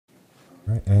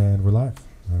All right, and we're live.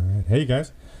 All right. Hey, you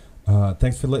guys.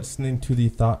 Thanks for listening to the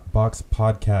Thought Box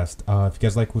podcast. If you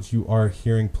guys like what you are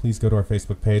hearing, please go to our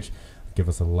Facebook page. Give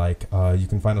us a like. You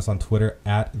can find us on Twitter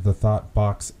at the Thought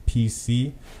Box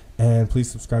PC. And please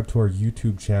subscribe to our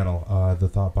YouTube channel, the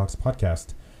Thought Box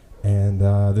Podcast. And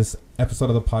this episode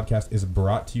of the podcast is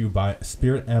brought to you by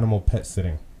Spirit Animal Pet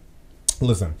Sitting.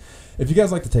 Listen, if you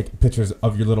guys like to take pictures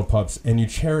of your little pups and you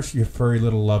cherish your furry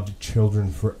little loved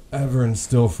children forever in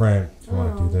still frame, if you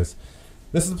want to do this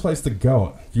is the place to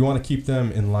go. If you want to keep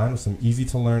them in line with some easy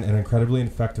to learn and incredibly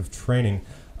effective training,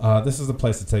 this is the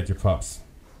place to take your pups.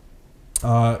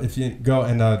 If you go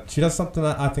and she does something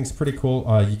that I think is pretty cool.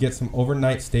 You get some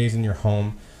overnight stays in your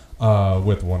home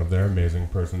with one of their amazing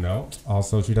personnel.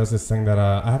 Also, she does this thing that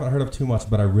I haven't heard of too much,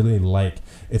 but I really like.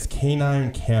 It's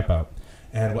canine camp out.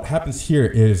 And what happens here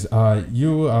is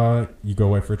you go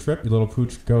away for a trip. Your little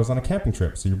pooch goes on a camping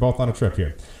trip. So you're both on a trip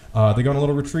here. They go on a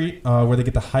little retreat where they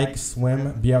get to hike,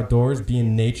 swim, be outdoors, be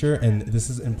in nature. And this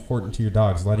is important to your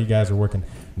dogs. A lot of you guys are working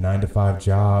 9-to-5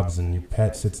 jobs and your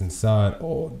pet sits inside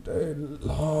all day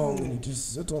long. And he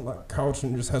just sits on that couch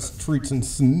and just has treats and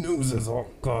snoozes all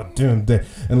goddamn day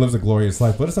and lives a glorious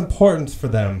life. But it's important for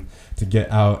them to get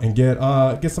out and get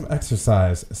some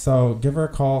exercise. So give her a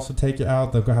call. She'll take you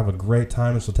out. They'll go have a great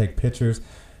time and she'll take pictures.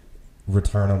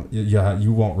 Return them. Yeah,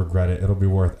 you won't regret it. It'll be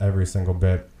worth every single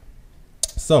bit.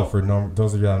 So for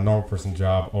those of you that have a normal person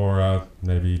job, or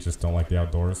maybe you just don't like the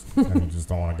outdoors and you just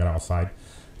don't want to get outside,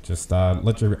 just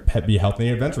let your pet be healthy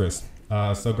and adventurous.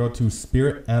 So go to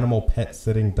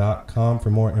spiritanimalpetsitting.com for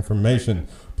more information,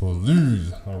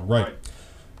 please. All right.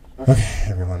 Okay,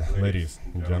 everyone, ladies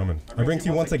and gentlemen, I bring to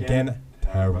you once again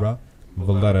Tara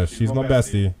Valletta. She's my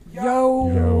bestie.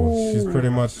 Yo. She's pretty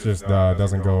much just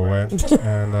doesn't go away.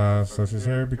 And so she's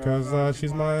here because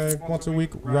she's my once a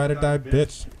week ride or die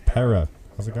bitch. Tara,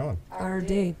 how's it going?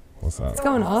 RD. What's up? It's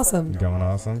going awesome. Going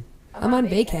awesome? I'm on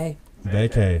vacay.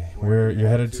 Vacay. You're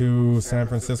headed to San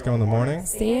Francisco in the morning?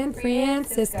 San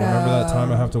Francisco. Remember that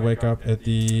time I have to wake up at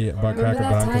the butt crack of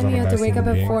dawn because I'm a you have nice to wake up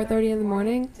at human being? 4:30 in the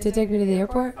morning to take me to the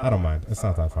airport? I don't mind. It's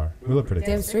not that far. We live pretty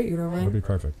Damn close. straight you don't It'll mind. be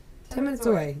perfect. 10 minutes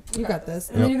away. You got this.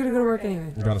 And Yep. then you're going to go to work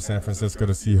anyway. You go to San Francisco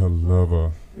to see her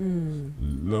lover.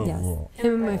 Lover. Yes.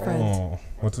 Him and my friend. Oh.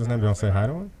 What's his name? You want to say hi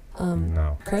to him?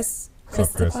 No. Chris. What's up,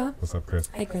 Chris? Christopher. What's up, Chris?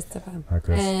 Hi, Christopher. Hi,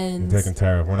 Chris. And You're taking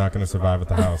Tara. We're not going to survive at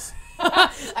the house.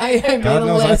 I made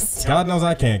a list. God knows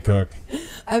I can't cook.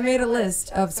 I made a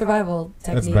list of survival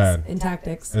techniques bad. and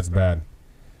tactics. It's bad.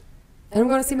 And I'm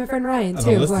going to see my friend Ryan, The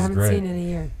too, list who I is haven't great. seen in a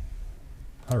year,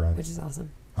 All right. which is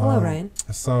awesome. Hello, Ryan.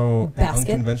 So, Basket.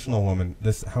 Unconventional Woman.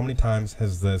 How many times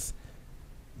has this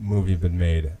movie been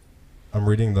made? I'm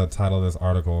reading the title of this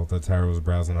article that Tara was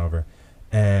browsing over,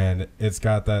 and it's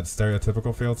got that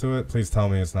stereotypical feel to it. Please tell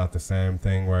me it's not the same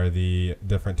thing where the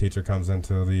different teacher comes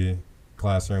into the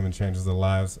classroom and changes their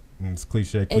lives, and it's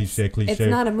cliche. It's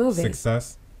not a movie.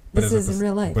 Success. This is in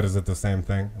real life. But is it the same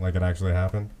thing? Like it actually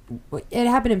happened? It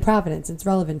happened in Providence. It's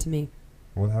relevant to me.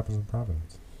 What happens in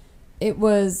Providence? It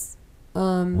was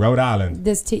Rhode Island.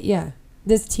 this teacher,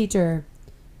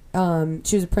 she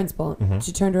was a principal. Mhm.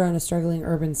 She turned around a struggling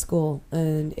urban school,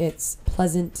 and it's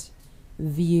Pleasant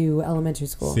View Elementary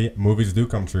School. See, movies do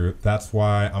come true. That's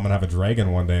why I'm gonna have a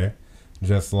dragon one day,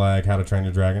 just like How to Train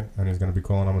Your Dragon, and he's gonna be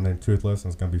cool, and I'm gonna name Toothless,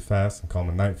 and it's gonna be fast, and call him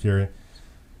a Night Fury.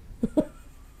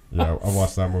 Yeah, I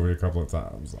watched that movie a couple of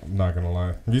times. I'm not gonna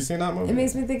lie. Have you seen that movie? It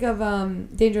makes me think of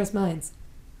Dangerous Minds.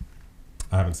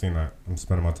 I haven't seen that. I'm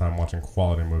spending my time watching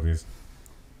quality movies.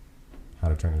 How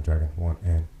to Train Your Dragon 1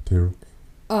 and 2.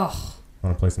 Oh,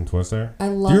 Want to play some Twister? I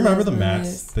love. Do you remember those the mats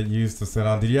movies. that you used to sit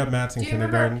on? Did you have mats in Do you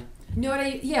remember- kindergarten? Know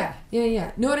what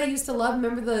yeah. Know what I used to love?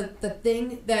 Remember the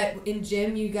thing that in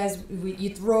gym you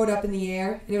throw it up in the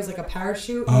air and it was like a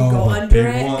parachute and you go the under big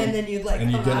it one. and then you'd like And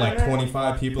you come get out like of it.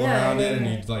 25 people around it, and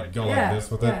you'd like go like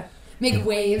this with it. Make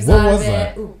waves What out was of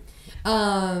that? it. Ooh.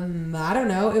 I don't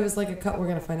know. It was like a cut. We're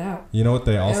gonna find out. You know what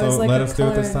they was also like let a us do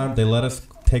at this color- time? They let us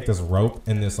take this rope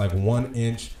and this like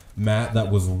 1-inch mat that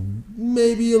was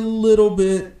maybe a little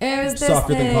bit It was this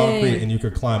softer than concrete, thing. and you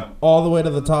could climb all the way to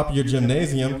the top of your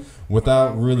gymnasium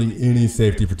without really any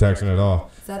safety protection at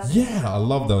all. Yeah, I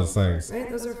love those things. Right?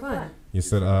 Those are fun. You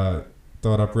said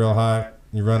throw it up real high,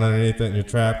 you run underneath it and you're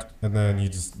trapped, and then you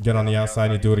just get on the outside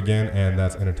and you do it again, and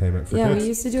that's entertainment for Yeah, kids. we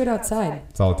used to do it outside.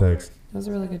 That's all it takes. That was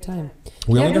a really good time.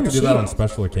 We Yeah, only got no to do that on cheat.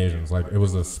 special occasions. Like it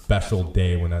was a special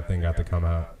day when that thing got to come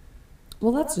out.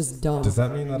 Well, that's just dumb. Does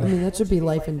that mean that I mean, that should be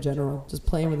life in general. Just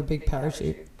playing with a big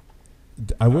parachute.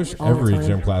 I wish all the every time.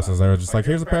 gym classes they were just like,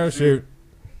 here's a parachute.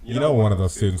 You know, one of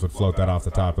those students would float that off the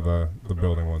top of the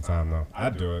building one time, though.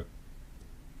 I'd do it.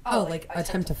 Oh, like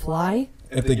attempt to fly?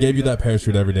 if they gave you that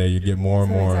parachute every day, you'd get more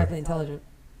and more exactly intelligent.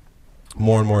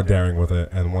 More and more daring with it,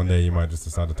 and one day you might just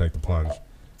decide to take the plunge.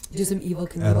 Do some evil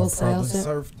And I'll Knievel style probably shit.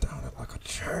 surf down it like a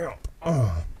champ.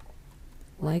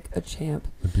 Like a champ.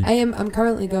 I'm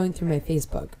currently going through my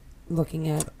Facebook, looking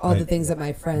at all the things that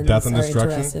my friends Death and are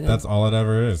destruction. interested in. That's all it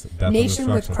ever is. Death Nation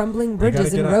and with destruction. crumbling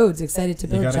bridges and roads, excited to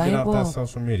build You gotta giant get off wall. that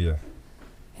social media.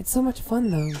 It's so much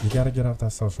fun though. You gotta get off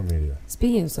that social media.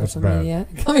 Speaking of social bad. media,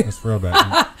 It's real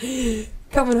bad.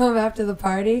 coming home after the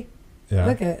party. Yeah.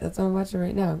 Look at that's what I'm watching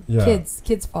right now. Yeah.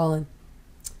 Kids falling.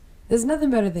 There's nothing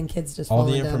better than kids just All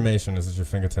falling the down. information is at your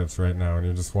fingertips right now, and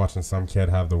you're just watching some kid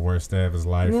have the worst day of his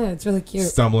life. Yeah, it's really cute.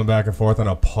 Stumbling back and forth in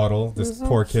a puddle. This It's so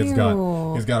poor kid's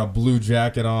cute. he's got a blue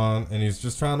jacket on, and he's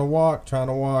just trying to walk,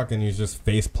 and he's just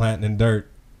face planting in dirt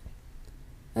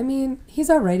I mean, he's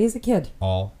alright. He's a kid.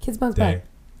 all Kids bounce day, back.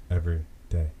 every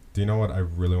day. Do you know what I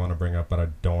really want to bring up, but I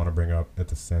don't want to bring up at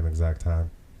the same exact time?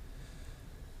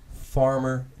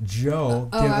 Farmer Joe.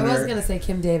 I was gonna say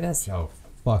Kim Davis. Joe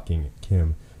fucking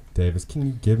Kim Davis. Can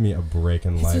you give me a break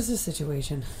in It's life? just a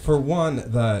situation. For one,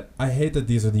 that I hate that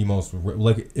these are the most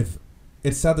if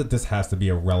it's sad that this has to be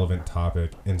a relevant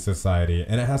topic in society,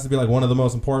 and it has to be like one of the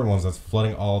most important ones that's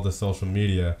flooding all of the social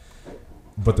media.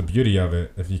 But the beauty of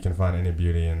it, if you can find any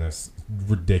beauty in this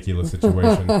ridiculous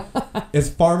situation, is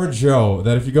Farmer Joe.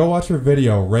 That if you go watch her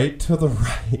video, right to the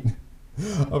right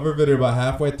of her video, about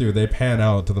halfway through, they pan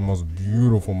out to the most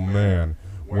beautiful man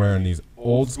wearing these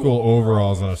old school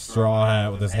overalls and a straw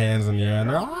hat with his hands in the air, and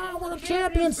they're we're the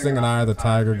champions, singing "Eye of the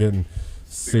Tiger," getting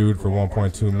sued for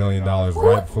 $1.2 million,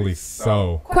 rightfully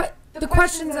so. The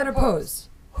questions that are posed.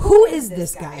 Who is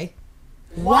this guy?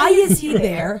 Why is he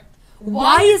there?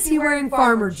 Why is he wearing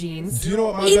farmer jeans Do you know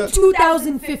what my in bet?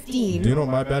 2015? Do you know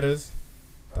what my bet is?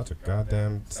 That's a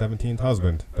goddamn 17th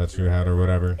husband that you had or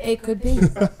whatever. It could be.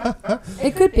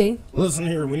 It could be. Listen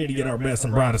here, we need to get our best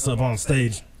and brightest up on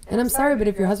stage. And I'm sorry, but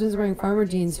if your husband's wearing farmer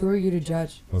jeans, who are you to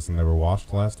judge? Listen, they were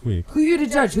washed last week. Who are you to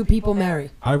judge who people marry?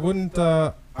 I wouldn't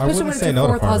when say it's no your to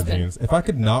fourth farmer husband. jeans. If I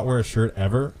could not wear a shirt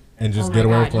ever and just Oh get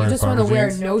my away God, with wearing you just want farmer to wear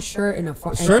jeans. no shirt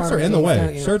and Shirts are in the way.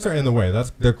 don't you? Shirts are in the way.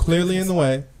 They're clearly in the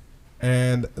way,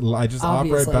 and I just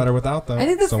Obviously. operate better without them. I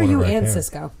think that's so for you whenever I and can.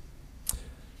 Cisco.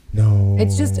 No,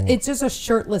 It's just a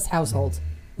shirtless household,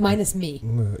 minus me.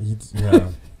 Yeah,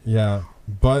 yeah.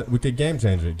 But we could game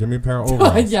change it. Give me a pair of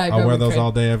overalls. Yeah, I bet I'll wear we those could.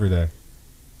 all day, every day.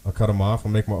 I'll cut them off.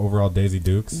 I'll make my overall Daisy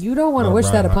Dukes. You don't want to No, wish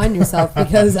that right. upon yourself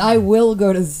because I will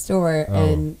go to the store Oh.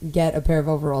 and get a pair of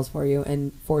overalls for you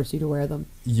and force you to wear them.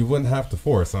 You wouldn't have to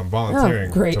force. I'm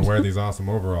volunteering great. to wear these awesome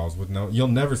overalls. With no, you'll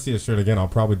never see a shirt again. I'll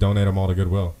probably donate them all to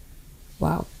Goodwill.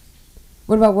 Wow.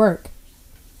 What about work?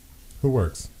 Who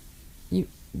works?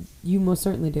 You most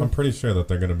certainly do. I'm pretty sure that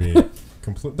they're going to be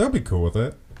complete. They'll be cool with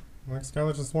it. Like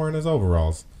Skylar's just wearing his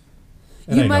overalls.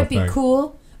 It You ain't might no be thing.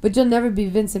 cool, but you'll never be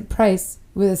Vincent Price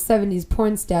with a 70s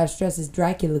porn stash dressed as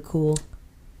Dracula cool.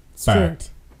 It's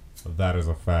Fact. That is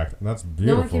a fact. And that's true.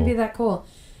 beautiful. No one can be that cool.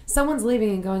 Someone's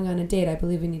leaving and going on a date. I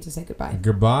believe we need to say goodbye.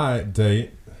 Goodbye,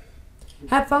 date.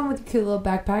 Have fun with your cute little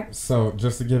backpack. So,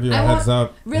 just to give you a I heads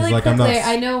up, Really he's like, quickly, I'm not.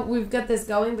 I know we've got this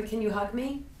going, but can you hug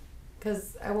me?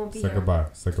 Because I won't be Say here. goodbye.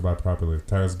 Say goodbye properly.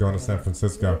 Tara's going to San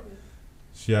Francisco.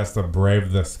 She has to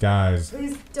brave the skies.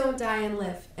 Please don't die and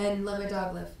live, and let my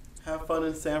dog live. Have fun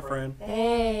in San Fran.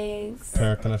 Thanks.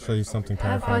 Tara, can I show you something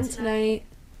Have terrifying? fun tonight.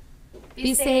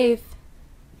 Be safe.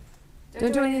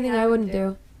 Don't do anything I wouldn't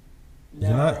do.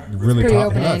 You're not really Pretty you're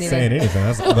open not anyway. saying anything.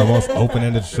 That's the most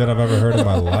open-ended shit I've ever heard in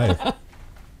my life.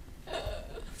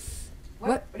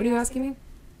 What? What are you asking me?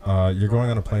 You're going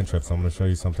on a plane trip, so I'm going to show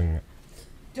you something.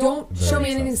 Don't show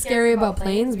me anything scary about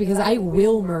planes because I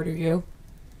will murder you.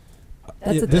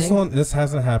 That's a this thing. this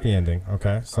has a happy ending,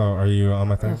 okay? So are you on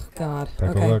my thing? Oh, God. Take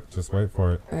Okay. a look. Just wait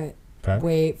for it. All right. Okay?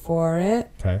 Wait for it.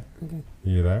 Okay. Okay.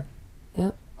 You there?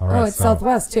 Yep. All right. Oh, it's so-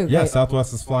 Southwest, too. Yeah, Great.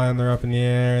 Southwest is flying. They're up in the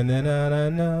air, and then I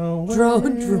don't know.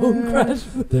 Drone crash.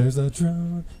 There's a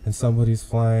drone, and somebody's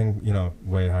flying,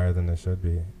 way higher than they should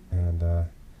be, and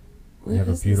we have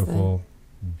a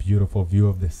beautiful view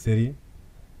of the city.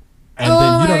 And Oh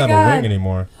then you don't my have a God. wing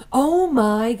anymore, Oh,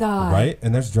 my God. right?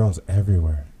 And there's drones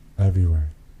everywhere.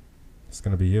 It's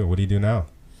gonna be you. What do you do now?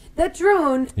 That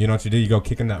drone, You know what you do? You go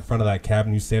kick in that front of that cab,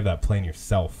 and you save that plane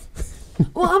yourself.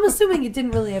 well, I'm assuming it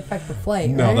didn't really affect the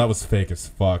flight, No, right? that was fake as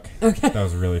fuck. Okay. That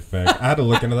was really fake. I had to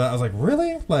look into that. I was like,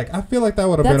 really? Like, I feel like that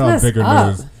would have That's been on messed bigger up.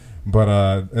 news.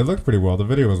 But it looked pretty well. The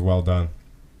video was well done.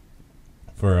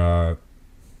 For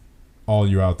all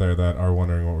you out there that are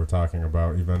wondering what we're talking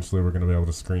about, eventually we're going to be able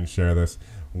to screen share this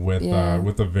with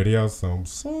the video. So I'm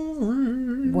sorry.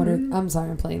 I'm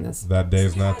sorry, I'm playing this. That day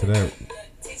is not today.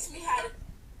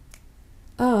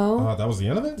 Oh. Oh. That was the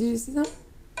end of it? Did you see that?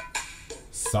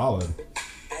 Solid.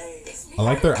 I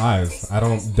like their eyes. I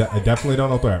definitely don't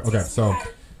know what they are. Okay, so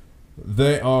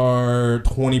they are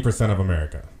 20% of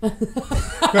America.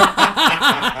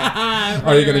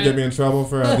 Are you going to get me in trouble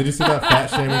for... did you see that fat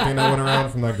shaming thing that went around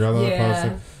from that girl that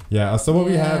posted? Yeah, so what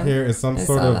we have here is some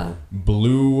sort of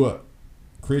blue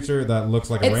creature that looks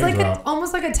like a raindrop. It's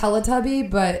almost like a Teletubby,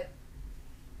 but...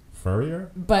 Furrier?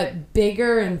 But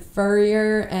bigger and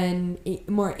furrier and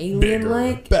more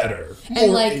alien-like. Better.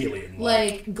 And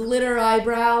like glitter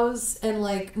eyebrows and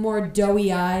like more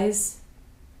doughy eyes.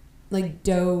 Like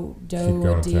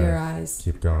deer eyes.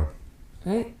 Keep going.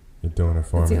 Right? You're doing it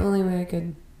for me. That's the only way I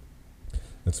could.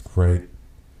 That's great.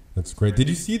 That's great. Did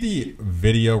you see the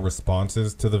video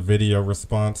responses to the video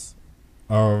response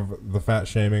of the fat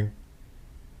shaming?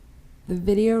 The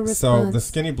video response? So the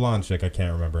skinny blonde chick, I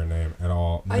can't remember her name at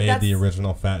all, made the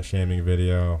original fat shaming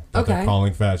video that they're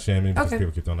calling fat shaming because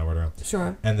people keep throwing that word around.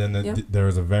 Sure. And then there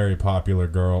was a very popular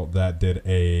girl that did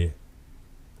a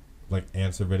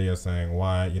answer video saying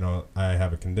why, I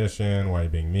have a condition, why are you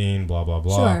being mean, blah, blah,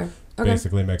 blah. Sure. Okay.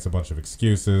 Basically makes a bunch of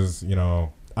excuses,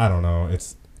 I don't know.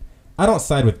 I don't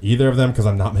side with either of them because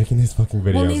I'm not making these fucking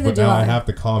videos, but now I have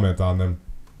to comment on them.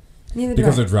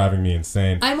 Because they're driving me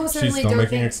insane. I most She's still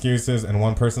making excuses, and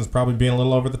one person's probably being a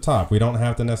little over the top. We don't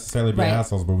have to necessarily be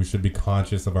assholes, but we should be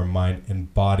conscious of our mind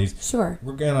and bodies. Sure.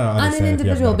 We're gonna understand on an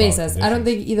individual basis. I don't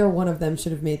think either one of them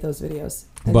should have made those videos.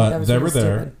 But they were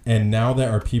there, and now there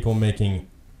are people making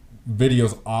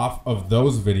videos off of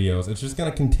those videos. It's just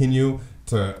gonna continue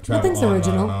to travel Nothing's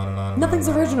original. Nothing's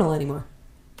original anymore.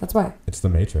 That's why. It's the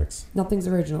Matrix. Nothing's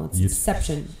original. It's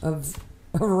inception of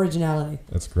originality.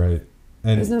 That's great.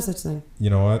 And there's no such thing.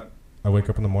 You know what? I wake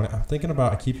up in the morning.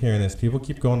 I keep hearing this. People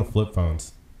keep going to flip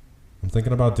phones. I'm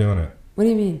thinking about doing it. What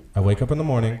do you mean? I wake up in the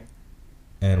morning,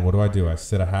 and what do? I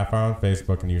sit a half hour on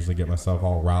Facebook and usually get myself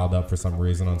all riled up for some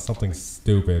reason on something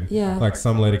stupid. Yeah. Like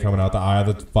some lady coming out the eye of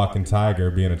the fucking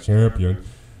tiger being a champion.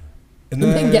 And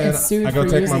then getting sued I go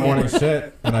take my morning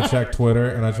shit, and I check Twitter,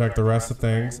 and I check the rest of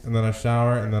things, and then I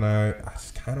shower, and then I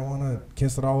just kind of want to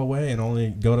kiss it all away and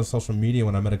only go to social media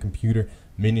when I'm at a computer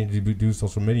meaning to do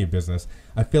social media business.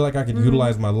 I feel like I could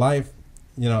utilize my life,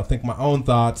 think my own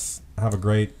thoughts, have a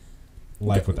great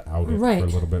life without it for a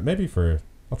little bit.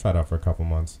 I'll try it out for a couple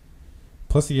months.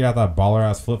 Plus, you got that baller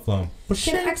ass flip phone.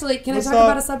 Can I talk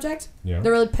about a subject that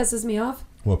really pisses me off?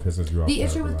 What pisses you off? The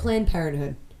issue with Planned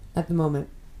Parenthood at the moment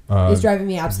is driving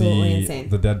me absolutely insane.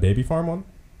 The dead baby farm one?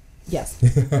 Yes.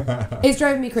 It's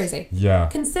driving me crazy. Yeah.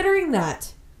 Considering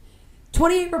that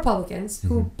 28 Republicans,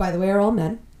 who, by the way, are all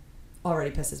men,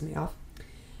 already pisses me off,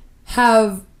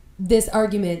 have this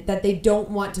argument that they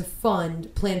don't want to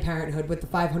fund Planned Parenthood with the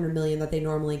 $500 million that they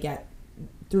normally get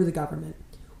through the government,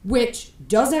 which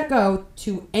doesn't go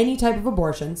to any type of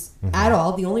abortions at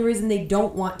all. The only reason they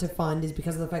don't want to fund is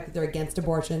because of the fact that they're against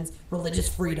abortions, religious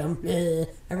freedom,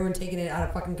 everyone taking it out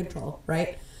of fucking control,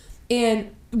 right?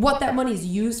 And what that money is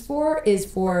used for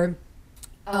is for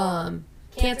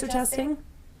cancer testing,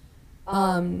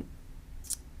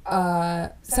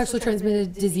 sexually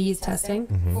transmitted disease testing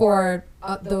for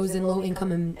those in low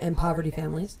income and poverty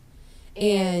families,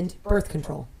 and birth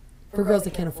control for girls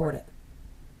that can't afford it.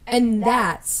 And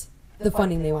that's the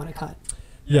funding they want to cut.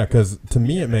 Yeah, because to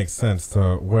me it makes sense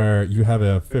to where you have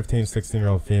a 15,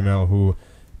 16-year-old female who,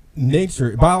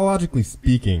 biologically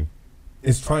speaking,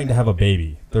 is trying to have a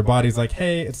baby. Their body's like,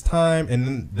 hey, it's time. And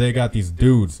then they got these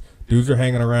dudes. Dudes are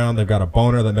hanging around. They've got a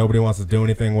boner that nobody wants to do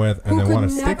anything with, and they want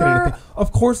to stick it in anything.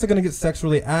 Of course, they're going to get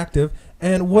sexually active.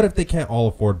 And what if they can't all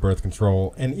afford birth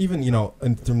control? And even,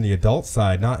 from the adult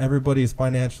side, not everybody is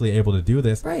financially able to do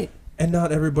this. Right. And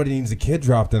not everybody needs a kid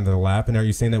dropped into their lap. And are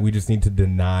you saying that we just need to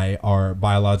deny our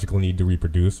biological need to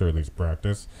reproduce, or at least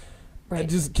practice?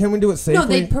 Right. Can we do it safely? No,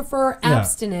 they prefer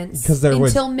abstinence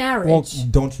until marriage. Well,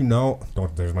 don't you know?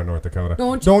 There's my North Dakota.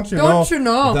 Don't you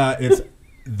know that it's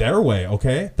their way?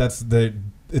 Okay, it's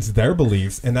their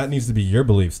beliefs, and that needs to be your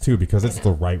beliefs too, because it's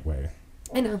the right way.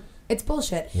 I know. It's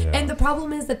bullshit. Yeah. And the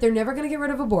problem is that they're never going to get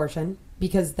rid of abortion,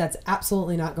 because that's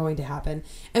absolutely not going to happen.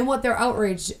 And what they're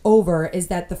outraged over is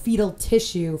that the fetal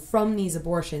tissue from these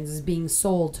abortions is being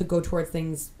sold to go towards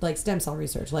things like stem cell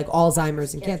research, like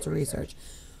Alzheimer's and cancer research.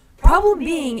 Problem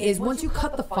being is once you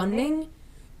cut the funding,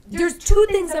 there's two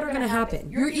things that are going to happen.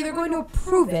 You're either going to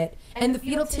approve it, and the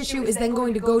fetal tissue is then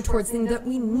going to go towards things that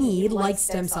we need, like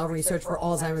stem cell research for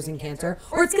Alzheimer's and cancer,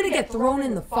 or it's going to get thrown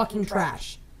in the fucking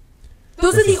trash.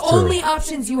 Those are the only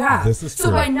options you have. This is so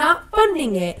by not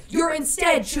funding it, you're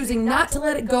instead choosing not to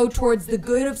let it go towards the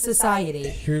good of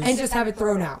society and just have it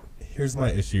thrown out. Here's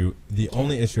my issue. The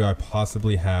only issue I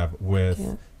possibly have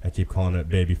with I keep calling it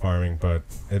baby farming, but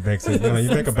it makes it, you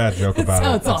make a bad joke about it.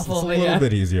 Sounds awful, It's a little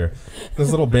bit easier. This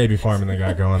little baby farming they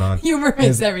got going on. Humor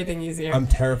makes everything easier. I'm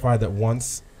terrified that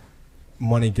once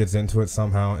money gets into it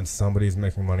somehow and somebody's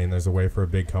making money and there's a way for a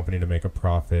big company to make a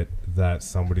profit, that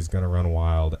somebody's going to run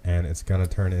wild and it's going to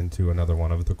turn into another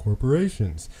one of the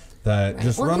corporations that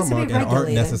just run amok and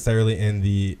aren't necessarily in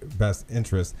the best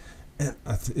interest. And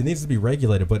it needs to be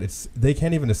regulated, but they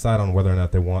can't even decide on whether or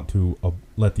not they want to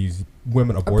let these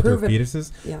women abort their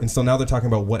fetuses. Yeah. And so now they're talking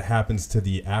about what happens to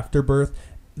the afterbirth.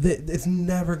 They're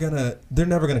never gonna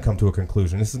come to a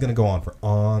conclusion. This is gonna go on for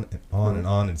on and on and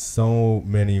on, and so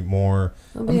many more.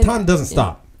 Time doesn't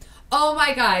stop. Oh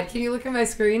my God! Can you look at my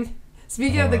screen?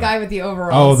 Speaking of the guy with the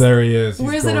overalls. Oh, there he is.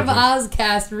 Wizard of Oz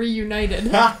cast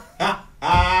reunited.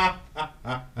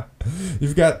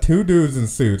 You've got two dudes in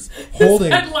suits holding.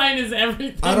 This headline is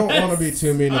everything. I don't want to be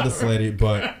too mean to this lady,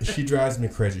 but she drives me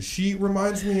crazy. She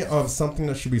reminds me of something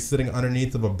that should be sitting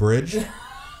underneath of a bridge,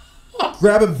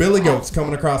 grabbing billy goats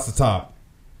coming across the top.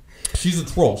 She's a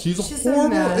troll. She's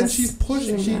horrible, and she's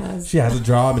pushing. She has a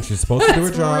job, and she's supposed to do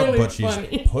her job, really but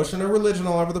she's pushing her religion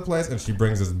all over the place. And she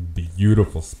brings this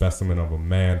beautiful specimen of a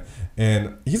man,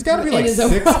 and he's got to be like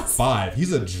 6'5".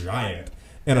 He's a giant.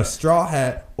 And a straw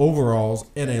hat, overalls,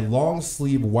 and a long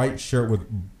sleeve white shirt with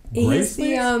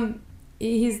bracelets.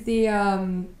 He's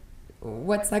the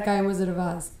what's that guy in Wizard of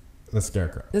Oz? The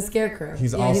Scarecrow. The Scarecrow.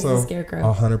 He's also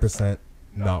 100%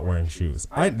 not wearing shoes.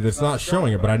 It's not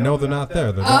showing it, but I know they're not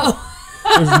there. There's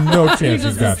no chance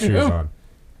he's got shoes on.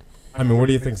 I mean, what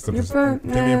do you think's the percentage?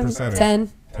 Give me a percentage.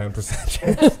 10%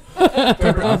 chance.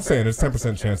 I'm saying there's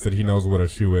 10% chance that he knows what a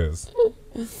shoe is.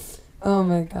 Oh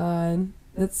my God,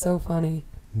 that's so funny.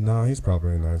 No, he's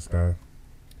probably a nice guy.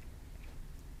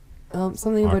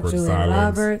 Something about Julia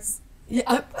Roberts.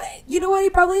 Yeah, you know what? He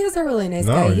probably is a really nice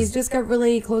guy. He's just got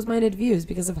really closed-minded views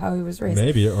because of how he was raised.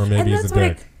 Maybe he's a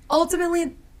dick.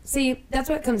 Ultimately, see, that's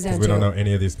what it comes down to. We don't know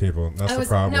any of these people. That's the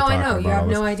problem. No, I know. You have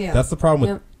no idea. That's the problem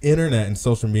with internet and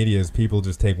social media is people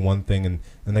just take one thing and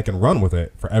they can run with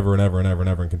it forever and ever and ever and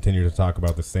ever and continue to talk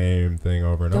about the same thing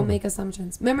over and over. Don't make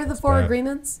assumptions. Remember the 4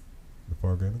 agreements? The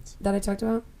 4 agreements? That I talked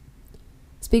about?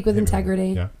 Speak with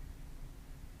integrity. Yeah.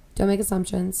 Don't make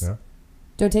assumptions. Yeah.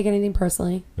 Don't take anything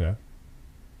personally. Yeah.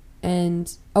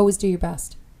 And always do your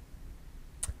best.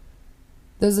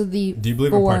 Those are the Do you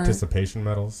believe in participation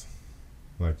medals?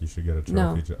 Like you should get a trophy.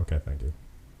 No. Okay, thank you.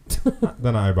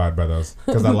 Then I abide by those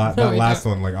because that last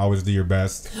one, like always do your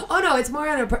best. Oh no, it's more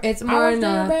on a. It's more always do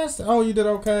your best. Oh, you did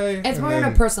okay. It's more on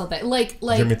a personal thing. Like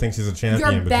Jimmy thinks he's a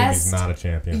champion, but Jimmy's not a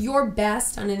champion. Your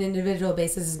best on an individual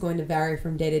basis is going to vary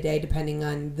from day to day, depending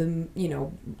on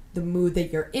the mood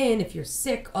that you're in, if you're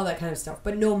sick, all that kind of stuff.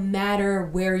 But no matter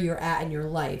where you're at in your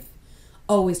life,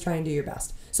 always try and do your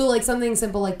best. So like something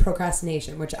simple like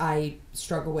procrastination, which I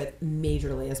struggle with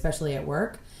majorly, especially at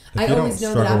work. If you don't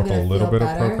struggle with a little bit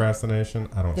of procrastination,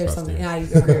 I don't trust you. I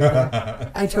agree with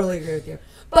you. I totally agree with you.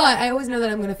 But I always know that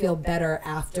I'm going to feel better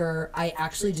after I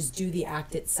actually just do the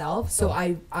act itself. So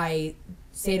I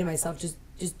say to myself, just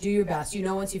do your best.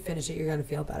 Once you finish it, you're going to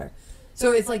feel better.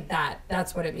 So it's like that.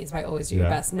 That's what it means by always do your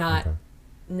best.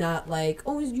 Not like,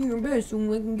 always do your best so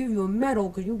we can give you a medal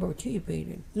because you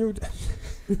participated.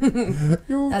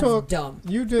 That's dumb.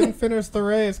 You didn't finish the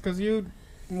race because you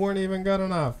weren't even good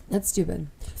enough. That's stupid.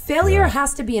 Failure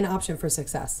has to be an option for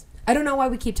success. I don't know why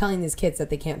we keep telling these kids that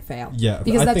they can't fail. Yeah,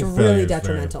 because that's really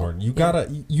detrimental.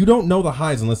 You don't know the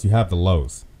highs unless you have the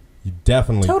lows. You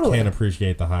definitely can't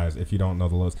appreciate the highs if you don't know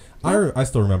the lows. Yeah. I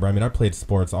still remember. I mean, I played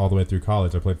sports all the way through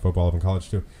college. I played football in college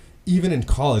too. Even in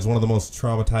college, one of the most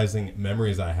traumatizing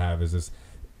memories I have is this.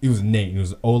 It was Nate. He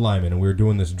was an O-lineman, and we were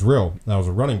doing this drill. And I was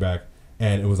a running back,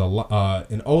 and it was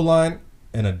an O-line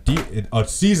and a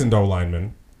seasoned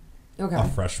O-lineman, a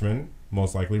freshman,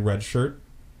 most likely red shirt.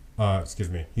 Excuse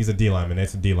me. He's a D-lineman.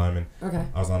 Nate's a D-lineman. Okay.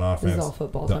 I was on offense. This is all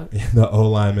football time. The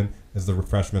O-lineman is the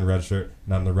freshman red shirt,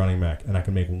 and I'm the running back. And I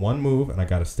can make one move, and I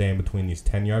got to stay in between these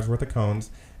 10 yards worth of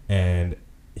cones, and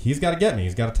he's got to get me.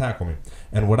 He's got to tackle me.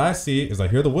 And what I see is I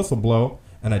hear the whistle blow,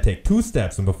 and I take 2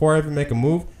 steps. And before I even make a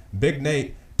move, Big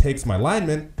Nate takes my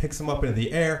lineman, picks him up into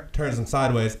the air, turns him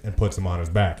sideways, and puts him on his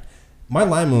back. My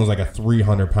lineman was like a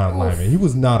 300-pound lineman. He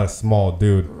was not a small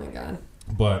dude. Oh, my God.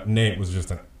 But Nate was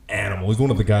just an animal. He's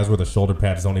one of the guys where the shoulder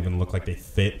pads don't even look like they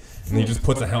fit. And he just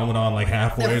puts a helmet on like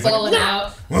halfway. They're He's falling like,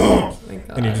 out. Oh my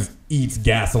God. And he just eats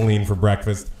gasoline for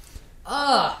breakfast.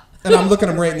 Ugh. And I'm looking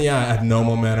him right in the eye. I have no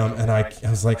momentum. And I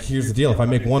was like, here's the deal. If I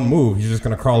make one move, he's just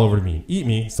going to crawl over to me and eat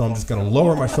me. So I'm just going to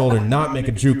lower my shoulder, not make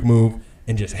a juke move,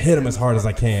 and just hit him as hard as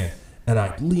I can. And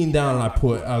I leaned down and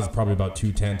I was probably about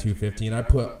 210, 215. I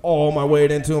put all my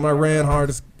weight into him. I ran hard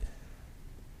as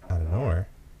out of nowhere.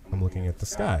 I'm looking at the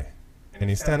sky, and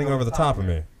he's standing over the top of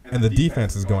me. And the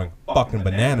defense is going fucking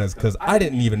bananas because I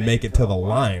didn't even make it to the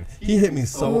line. He hit me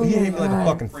he hit me like a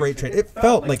fucking freight train. It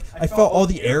felt like I felt all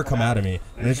the air come out of me.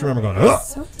 And I just remember going, ugh.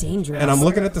 So dangerous. And I'm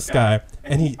looking at the sky,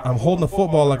 and I'm holding the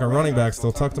football like a running back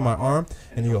still tucked in my arm,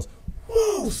 and he goes,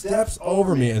 whoa, steps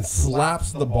over me and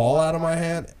slaps the ball out of my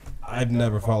hand. I've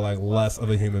never felt like less of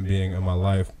a human being in my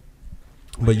life.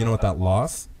 But you know what, that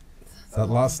loss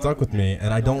stuck with me,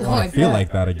 and I don't want to feel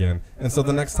like that again. And so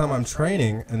the next time I'm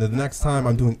training and the next time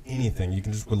I'm doing anything, you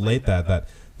can just relate that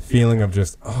feeling of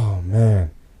just, oh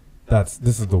man,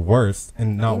 this is the worst,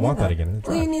 and not want that again.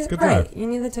 Well, you need good right. drive. You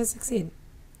need it to succeed.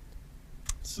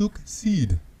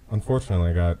 Succeed.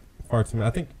 Unfortunately, I got far too many.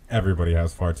 I think everybody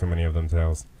has far too many of them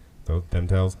tails.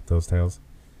 Those tails.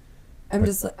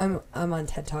 I'm on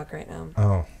TED Talk right now.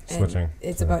 Oh, switching.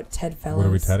 It's about TED Fellows. What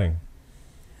are we TEDing?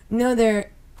 No, the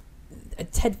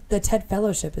TED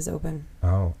Fellowship is open.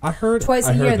 Oh, I heard twice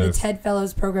a year. this. The TED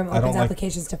Fellows program opens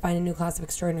applications to find a new class of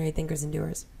extraordinary thinkers and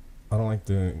doers. I don't like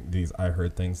doing these I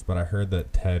heard things, but I heard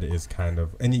that TED is kind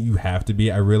of, and you have to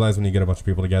be. I realize when you get a bunch of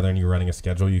people together and you're running a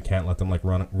schedule, you can't let them like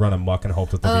run amok and hope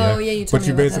that they'll be yeah, you told But me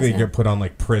you about basically this, get put on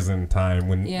like prison time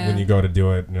when you go to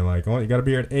do it, and you're like, well, you got to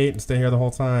be here at 8 and stay here the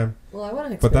whole time. Well, I want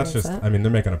to experience But that's just, that. I mean,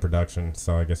 they're making a production,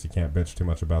 so I guess you can't bitch too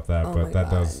much about that. But that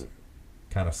does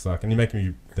kind of suck. And they make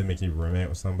you roommate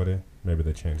with somebody. Maybe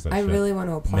they change that. I really want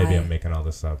to apply. Maybe I'm making all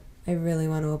this up. I really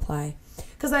want to apply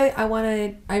because I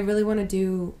really want to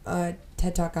do a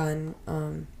TED Talk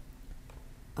on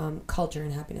culture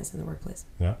and happiness in the workplace.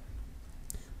 Yeah.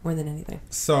 More than anything.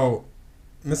 So,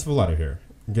 Miss Valletta here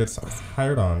gets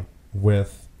hired on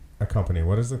with a company.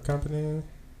 What is the company?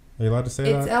 Are you allowed to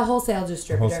say that? It's a wholesale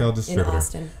distributor. In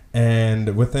Austin.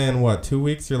 And within 2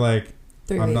 weeks, you're like,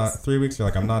 3 weeks. 3 weeks, you're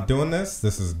like, I'm not doing this.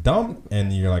 This is dumb.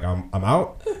 And you're like, I'm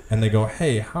out. And they go,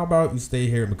 hey, how about you stay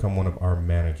here and become one of our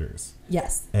managers?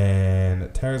 Yes.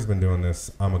 And Tara's been doing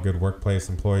this. I'm a good workplace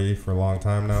employee for a long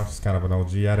time now. She's kind of an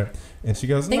OG at it. And she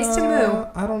goes, thanks to Moo.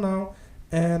 I don't know.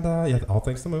 And all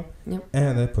thanks to Moo. Yep.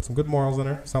 And they put some good morals in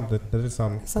her. Something. They did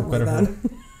something. Something like that.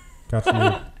 Got you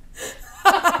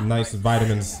nice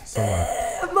vitamins somewhere.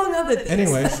 Among other things.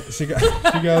 Anyways, she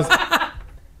goes,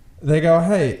 they go,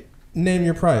 hey, name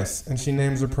your price. And she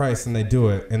names her price, and they do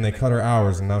it, and they cut her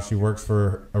hours, and now she works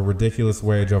for a ridiculous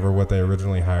wage over what they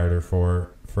originally hired her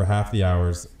for half the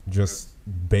hours, just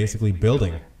basically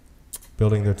building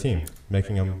their team,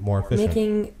 making them more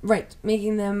efficient.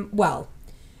 Making them, well,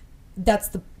 that's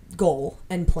the goal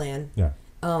and plan. Yeah.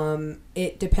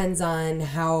 It depends on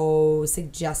how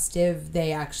suggestive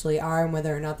they actually are and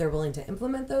whether or not they're willing to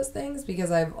implement those things, because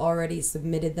I've already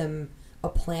submitted them a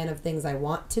plan of things I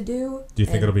want to do. Do you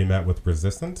think it'll be met with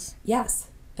resistance? Yes.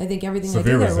 I think everything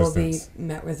Severe I do there will be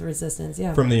met with resistance,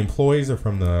 yeah. From the employees or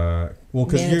from the... Well,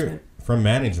 because you're... From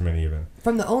management even.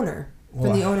 From the owner.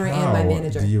 From the owner and my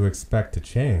manager. Do you expect to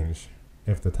change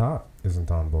if the top isn't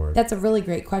on board? That's a really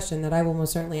great question that I will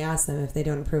most certainly ask them if they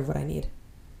don't approve what I need.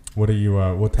 What are you?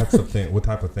 What type of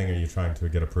thing are you trying to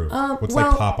get approved? What's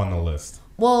like top on the list?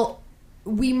 Well,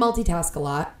 we multitask a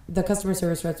lot. The customer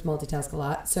service reps multitask a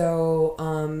lot. So,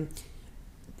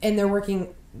 and they're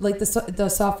working like the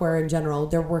software in general.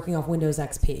 They're working off Windows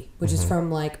XP, which is from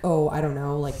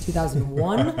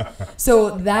 2001.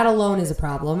 So that alone is a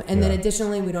problem. And then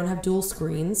additionally, we don't have dual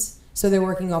screens. So they're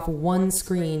working off one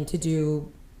screen to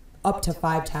do up to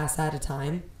 5 tasks at a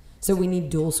time. So we need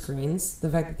dual screens. The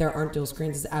fact that there aren't dual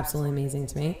screens is absolutely amazing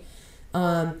to me.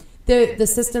 The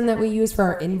system that we use for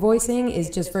our invoicing is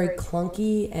just very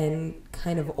clunky and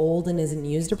kind of old and isn't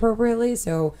used appropriately.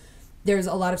 So there's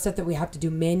a lot of stuff that we have to do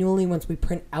manually once we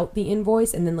print out the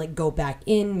invoice, and then go back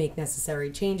in, make necessary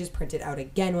changes, print it out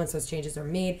again once those changes are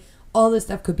made. All this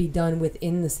stuff could be done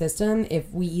within the system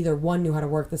if we either, one, knew how to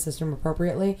work the system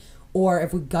appropriately, or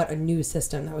if we got a new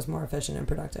system that was more efficient and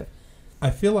productive.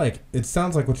 I feel like it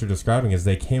sounds like what you're describing is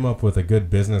they came up with a good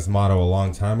business motto a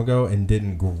long time ago and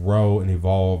didn't grow and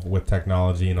evolve with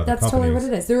technology and other companies. That's totally what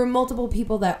it is. There were multiple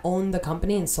people that owned the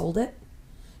company and sold it.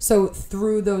 So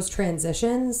through those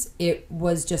transitions, it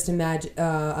was just a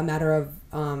matter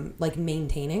of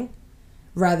maintaining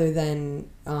rather than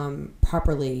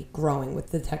properly growing with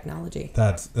the technology.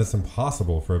 That's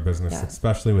impossible for a business,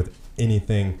 especially with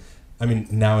anything. I mean,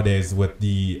 nowadays with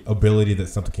the ability that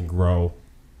something can grow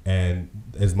and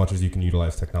as much as you can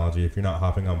utilize technology, if you're not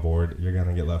hopping on board, you're going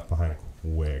to get left behind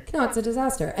quick. No, it's a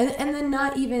disaster. And then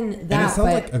not even that. And it sounds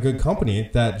like a good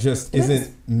company that just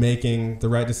isn't making the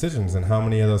right decisions. And how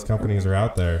many of those companies are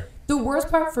out there? The worst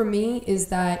part for me is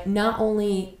that not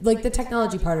only, the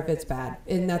technology part of it's bad,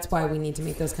 and that's why we need to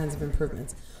make those kinds of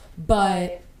improvements.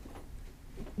 But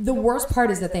the worst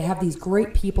part is that they have these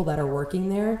great people that are working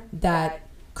there that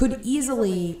could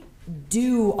easily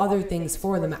do other things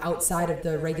for them outside of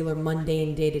the regular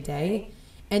mundane day-to-day,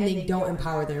 and they don't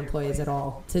empower their employees at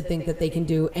all to think that they can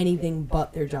do anything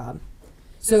but their job.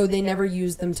 So they never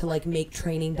use them to like make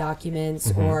training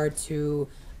documents or to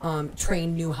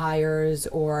train new hires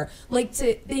or like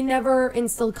they never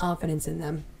instill confidence in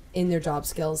them, in their job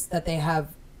skills, that they have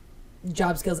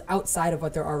job skills outside of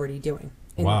what they're already doing.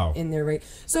 In their rate.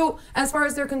 So as far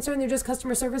as they're concerned, they're just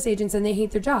customer service agents and they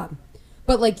hate their job.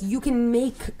 But like you can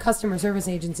make customer service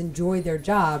agents enjoy their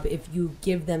job if you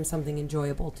give them something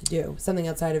enjoyable to do, something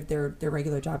outside of their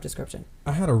regular job description.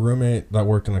 I had a roommate that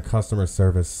worked in a customer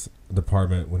service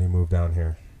department when he moved down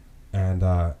here,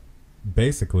 and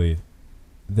basically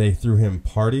they threw him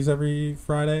parties every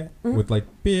Friday with like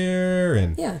beer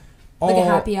and like a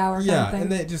happy hour kind of thing.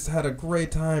 And they just had a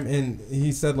great time. And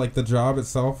he said like the job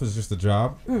itself is just a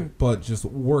job, but just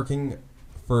working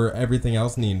for everything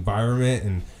else in the environment,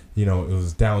 and you know, it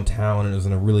was downtown and it was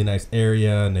in a really nice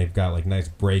area, and they've got like nice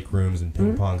break rooms and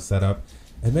ping pong set up.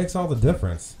 It makes all the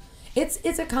difference.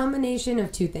 It's a combination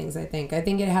of two things, I think. I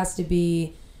think it has to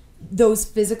be those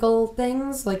physical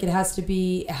things, like it has to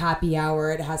be a happy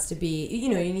hour, it has to be, you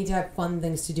know, you need to have fun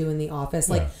things to do in the office.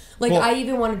 Like well, I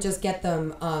even want to just get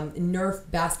them Nerf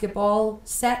basketball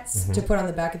sets to put on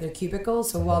the back of their cubicle,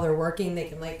 so while they're working they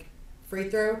can like free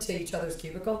throw to each other's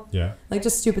cubicle. Yeah. Like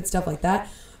just stupid stuff like that.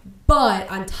 But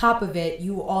on top of it,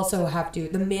 you also have to,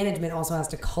 the management also has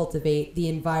to cultivate the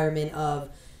environment of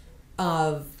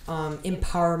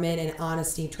empowerment and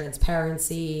honesty,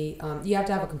 transparency. You have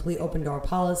to have a complete open door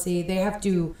policy. They have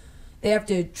to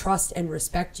trust and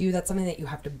respect you. That's something that you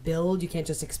have to build. You can't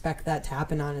just expect that to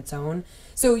happen on its own.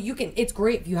 So it's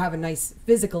great if you have a nice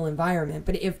physical environment,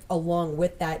 but if along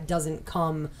with that doesn't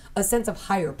come a sense of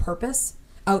higher purpose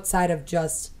outside of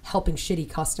just helping shitty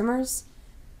customers,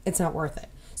 it's not worth it.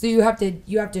 So you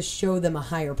have to show them a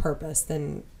higher purpose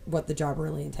than what the job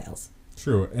really entails.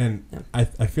 True, and I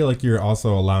feel like you're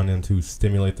also allowing them to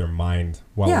stimulate their mind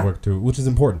while at work too, which is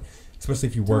important, especially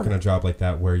if you work in a job like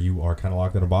that where you are kind of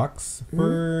locked in a box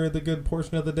for the good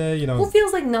portion of the day. You know, well, it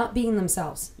feels like not being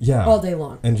themselves. All day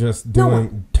long, and just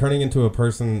turning into a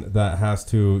person that has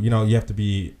to, you know, you have to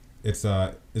be. It's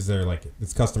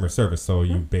customer service, so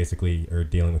you basically are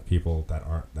dealing with people that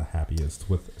aren't the happiest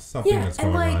with something that's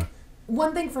going on.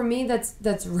 One thing for me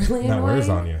that's really annoying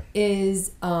on you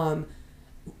is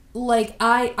like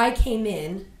I came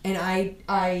in and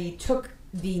I took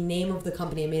the name of the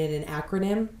company, I made it an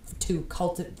acronym to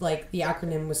cultivate, like the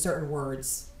acronym was certain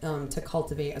words to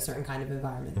cultivate a certain kind of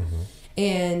environment.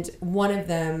 And one of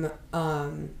them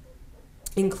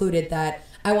included that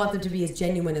I want them to be as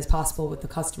genuine as possible with the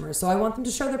customers. So I want them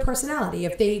to show their personality.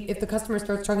 If the customer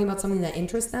starts talking about something that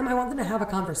interests them, I want them to have a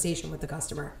conversation with the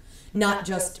customer, not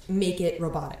just make it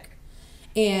robotic.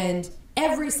 And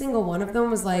every single one of them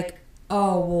was like,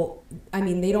 oh, well, I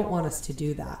mean, they don't want us to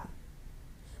do that.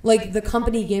 Like the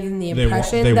company gave them the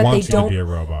impression that they don't be a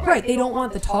robot. Right, they don't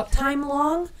want the talk time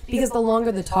long, because the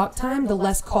longer the talk time, the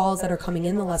less calls that are coming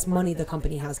in, the less money the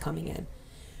company has coming in.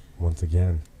 Once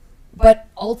again. But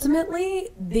ultimately,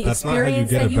 the That's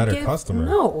experience not how you get that a better give, customer.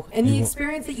 No, and the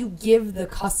experience that you give the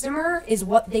customer is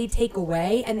what they take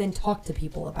away and then talk to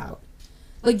people about.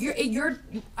 Like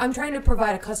I'm trying to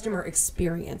provide a customer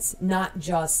experience, not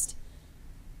just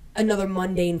another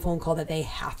mundane phone call that they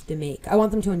have to make. I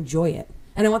want them to enjoy it,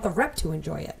 and I want the rep to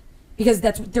enjoy it, because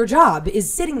that's their job,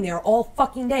 is sitting there all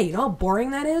fucking day. You know how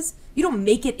boring that is? You don't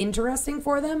make it interesting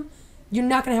for them, you're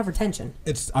not going to have retention.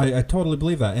 I totally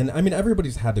believe that. And I mean,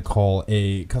 everybody's had to call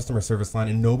a customer service line,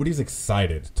 and nobody's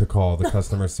excited to call the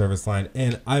customer service line.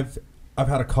 And I've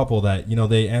had a couple that, you know,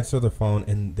 they answer the phone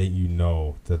and you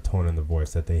know the tone in the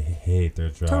voice that they hate their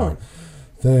job. Totally.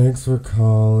 Thanks for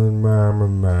calling,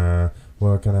 ma.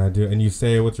 What can I do? And you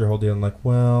say it with your whole deal, and like,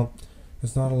 well,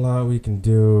 there's not a lot we can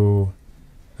do.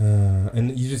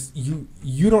 And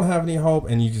you don't have any hope,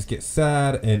 and you just get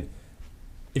sad. And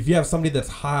if you have somebody that's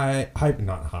if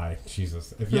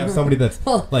you have somebody that's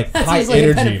like that's high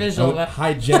energy, they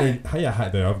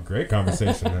have a great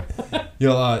conversation.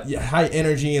 High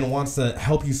energy and wants to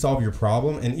help you solve your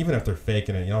problem, and even if they're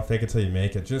faking it, you know, fake it till you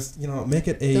make it. Just, you know, make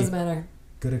it a doesn't matter.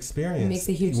 Good experience. It makes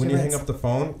a huge difference. When you hang up the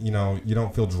phone, you know, you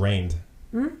don't feel drained.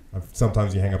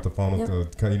 Sometimes you hang up the phone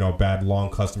with bad long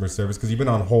customer service because you've been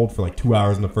on hold for like 2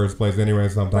 hours in the first place anyway.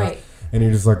 Sometimes. Right. And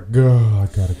you're just like, I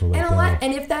gotta go lay down.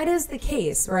 And if that is the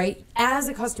case, right, as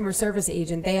a customer service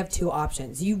agent, they have two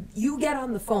options. You get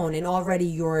on the phone and already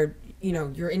you're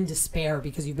in despair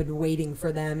because you've been waiting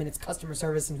for them, and it's customer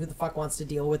service, and who the fuck wants to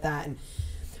deal with that? And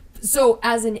So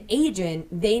as an agent,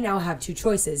 they now have two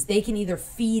choices. They can either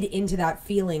feed into that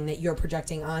feeling that you're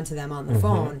projecting onto them on the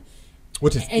phone.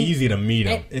 Which is easy to meet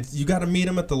them. You got to meet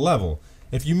them at the level.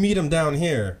 If you meet them down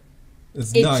here,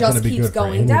 it's not going to be good for anybody. It just keeps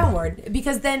going downward.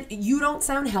 Because then you don't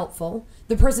sound helpful.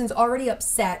 The person's already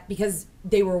upset because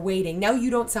they were waiting. Now you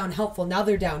don't sound helpful. Now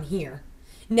they're down here.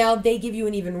 Now they give you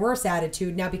an even worse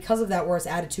attitude. Now because of that worse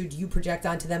attitude, you project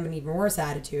onto them an even worse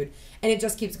attitude. And it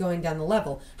just keeps going down the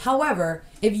level. However,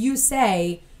 if you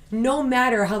say, no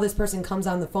matter how this person comes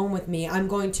on the phone with me, I'm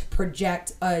going to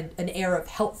project an air of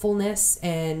helpfulness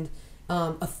and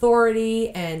authority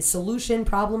and solution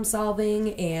problem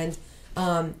solving and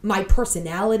my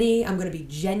personality. I'm going to be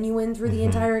genuine through the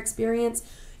entire experience.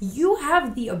 You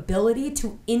have the ability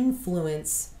to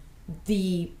influence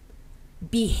the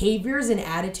behaviors and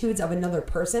attitudes of another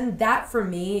person. That for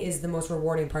me is the most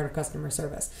rewarding part of customer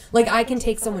service. Like, I can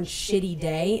take someone's shitty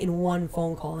day in one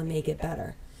phone call and make it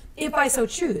better if I so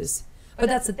choose. But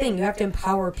that's the thing, you have to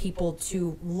empower people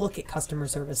to look at customer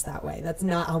service that way. That's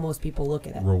not how most people look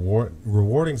at it.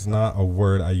 Rewarding's not a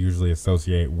word I usually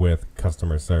associate with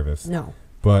customer service. No.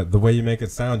 But the way you make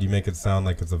it sound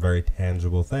like it's a very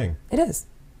tangible thing. It is.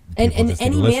 And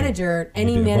any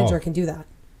manager can do that.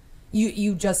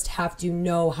 You just have to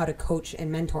know how to coach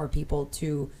and mentor people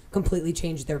to completely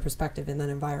change their perspective in that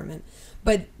environment.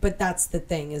 But that's the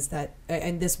thing, is that,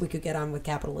 and this we could get on with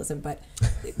capitalism, but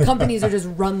companies are just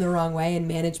run the wrong way, and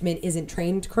management isn't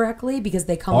trained correctly because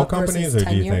they come all up companies, versus or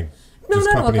do you think? No, just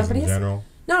not all companies in general?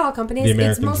 Not all companies. The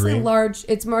American it's mostly dream? large.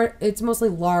 It's mostly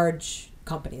large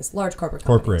companies, large corporate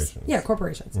companies. Corporations. Yeah,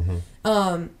 corporations.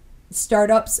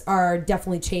 Startups are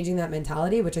definitely changing that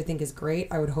mentality, which I think is great.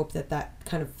 I would hope that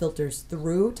kind of filters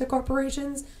through to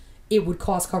corporations. It would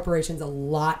cost corporations a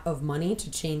lot of money to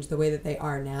change the way that they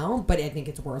are now, but I think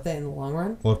it's worth it in the long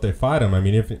run. Well, if they fight them, I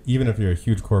mean, even if you're a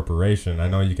huge corporation, I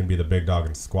know you can be the big dog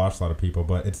and squash a lot of people,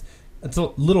 but it's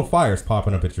a little fires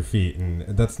popping up at your feet, and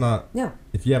that's not... Yeah.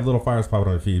 If you have little fires popping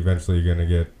on your feet, eventually you're going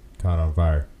to get caught on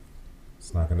fire.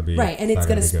 It's not going to be... Right, and it's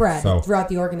going to spread throughout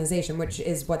the organization, which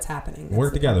is what's happening. That's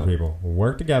work together, people.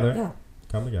 Work together. Yeah.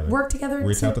 Come together. Work together.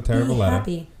 Reach out to Tara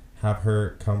Valletta. Have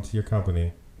her come to your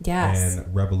company. Yes.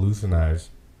 And revolutionize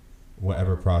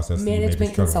whatever process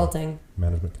management consulting.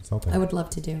 Management consulting. I would love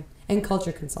to do. And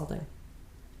culture consulting.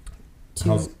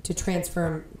 To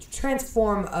transform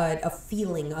a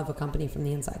feeling of a company from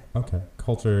the inside. Okay.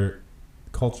 Culture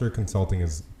consulting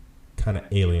is kind of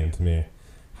alien to me.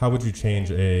 How would you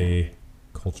change a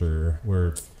culture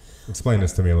where... Explain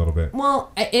this to me a little bit.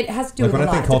 Well, it has to do with a lot. When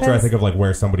I think culture, I think of like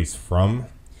where somebody's from.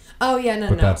 Oh yeah, no.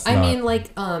 I mean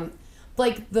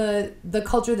like the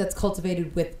culture that's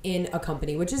cultivated within a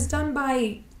company, which is done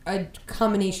by a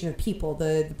combination of people.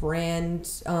 The brand,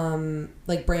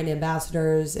 like brand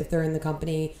ambassadors, if they're in the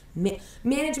company.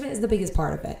 Management is the biggest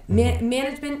part of it.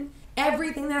 Management,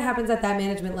 everything that happens at that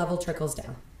management level trickles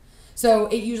down. So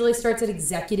it usually starts at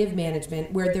executive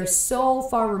management, where they're so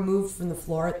far removed from the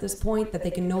floor at this point that they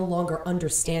can no longer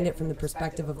understand it from the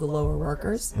perspective of the lower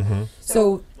workers.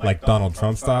 So, like Donald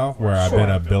Trump style, where I've been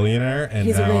a billionaire and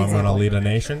now I'm going to lead a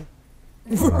nation.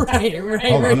 Right.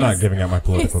 I'm not giving out my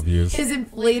political views. His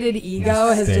inflated ego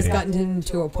has just gotten him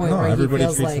to a point where he everybody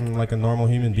feels treats him like a normal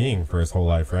human being for his whole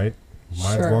life, right?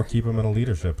 Might as well keep him in a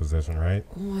leadership position, right?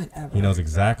 Whatever. He knows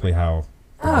exactly how...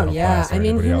 Oh yeah, I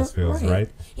mean, everybody else feels, right?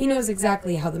 He knows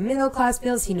exactly how the middle class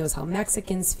feels. He knows how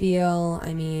Mexicans feel.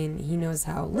 I mean, he knows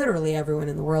how literally everyone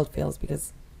in the world feels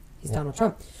because he's Donald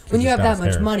Trump. When you have that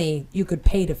much money, you could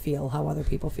pay to feel how other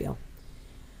people feel.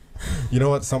 You know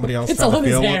what? Somebody else tried to feel. It's all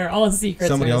his hair, all his secrets.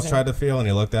 Somebody else tried to feel, and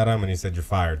he looked at him and he said, "You're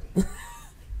fired."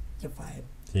 You're fired.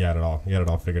 He had it all. He had it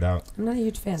all figured out. I'm not a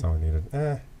huge fan. That's all we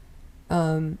needed.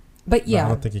 But yeah, no, I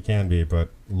don't think he can be.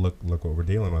 But look what we're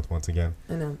dealing with once again.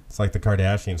 I know. It's like the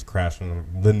Kardashians crashing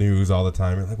the news all the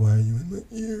time. You're like, why are you in my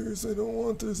ears? I don't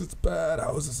want this. It's bad.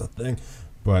 How is this a thing?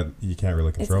 But you can't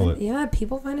really control it. Yeah,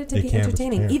 people find it to be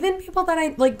entertaining. Even people that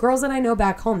I like, girls that I know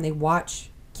back home, they watch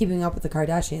Keeping Up with the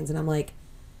Kardashians, and I'm like,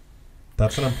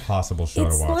 that's an impossible show to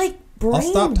watch. It's like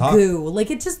brain goo. Like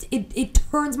it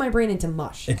turns my brain into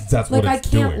mush. That's what I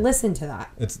can't listen to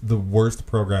that. It's the worst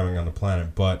programming on the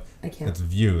planet, but it's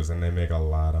views, and they make a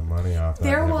lot of money off that.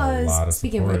 There was,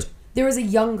 speaking of which, there was a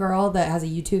young girl that has a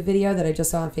YouTube video that I just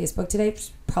saw on Facebook today.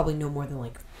 Probably no more than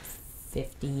like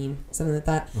 15, something like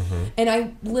that. And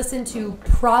I listened to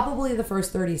probably the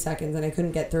first 30 seconds, and I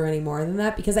couldn't get through any more than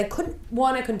that because I couldn't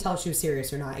tell if she was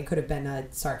serious or not. It could have been a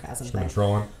sarcasm thing.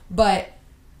 Trolling. But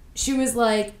she was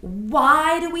like,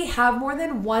 why do we have more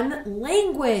than one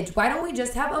language? Why don't we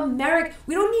just have American?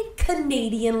 We don't need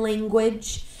Canadian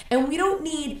language and we don't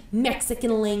need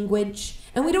Mexican language,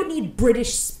 and we don't need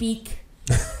British speak.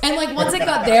 And like once it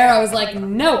got there, I was like,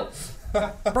 no,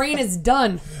 brain is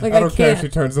done. Like I don't care can't. if she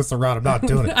turns this around. I'm not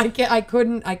doing it. I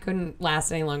couldn't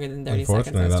last any longer than 30 seconds.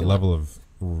 Unfortunately, that level of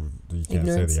you can't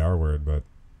Ignorance. say the R word, but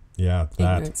yeah,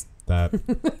 that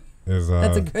is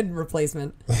that's a good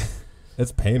replacement.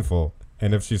 It's painful.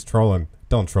 And if she's trolling,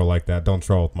 don't troll like that. Don't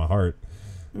troll with my heart.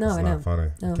 No, it's I not know. funny.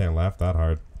 No. You can't laugh that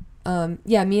hard.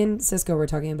 Yeah, me and Cisco were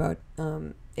talking about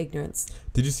ignorance.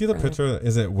 Did you see the picture?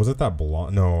 Was it that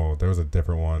blonde? No, there was a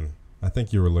different one. I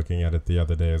think you were looking at it the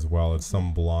other day as well. It's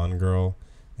some blonde girl,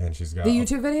 and she's got the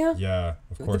YouTube video. Yeah,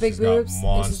 of With course. the big She's boobs, got and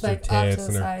monster she's, like, off to tits, the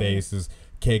and her side. face is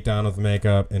caked on with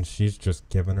makeup, and she's just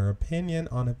giving her opinion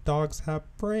on if dogs have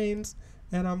brains.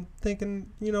 And I'm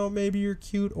thinking, maybe you're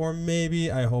cute, or maybe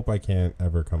I hope I can't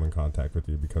ever come in contact with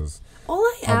you because All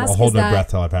I ask I'll hold is my that breath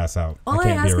till I pass out. all I I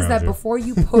can't be ask is around that you. before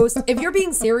you post, if you're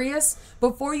being serious,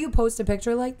 before you post a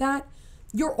picture like that,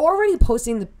 you're already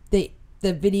posting the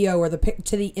video or the pic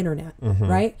to the internet,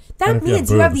 right? That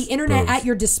means you have the internet at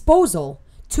your disposal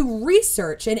to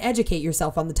research and educate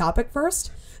yourself on the topic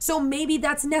first. So maybe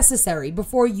that's necessary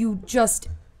before you just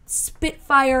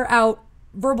spitfire out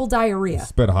verbal diarrhea.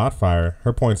 Spit hot fire.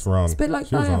 Her points were on. Spit like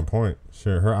she was fire. on point.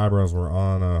 Sure, her eyebrows were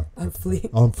on fleek.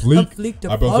 On fleek. On fleek the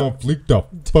eyebrows fuck. on fleek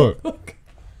the fuck.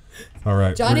 All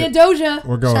right, Johnny and Doja.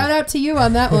 we're going. Shout out to you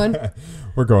on that one.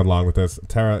 We're going along with this.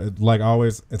 Tara, like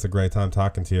always, it's a great time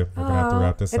talking to you. We're going to have to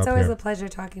wrap this up It's always here. a pleasure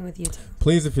talking with you too.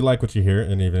 Please, if you like what you hear,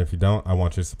 and even if you don't, I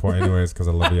want your support anyways because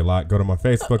I love you a lot. Go to my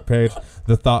Facebook page,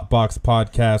 The Thought Box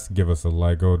Podcast. Give us a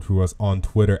like. Go to us on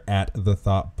Twitter at The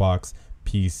Thought Box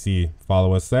PC.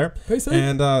 Follow us there.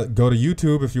 And go to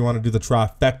YouTube if you want to do the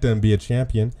trifecta and be a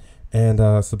champion.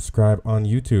 And subscribe on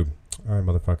YouTube. All right,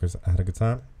 motherfuckers. I had a good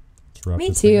time.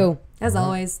 Me too, as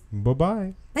always.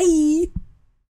 Bye-bye. Bye.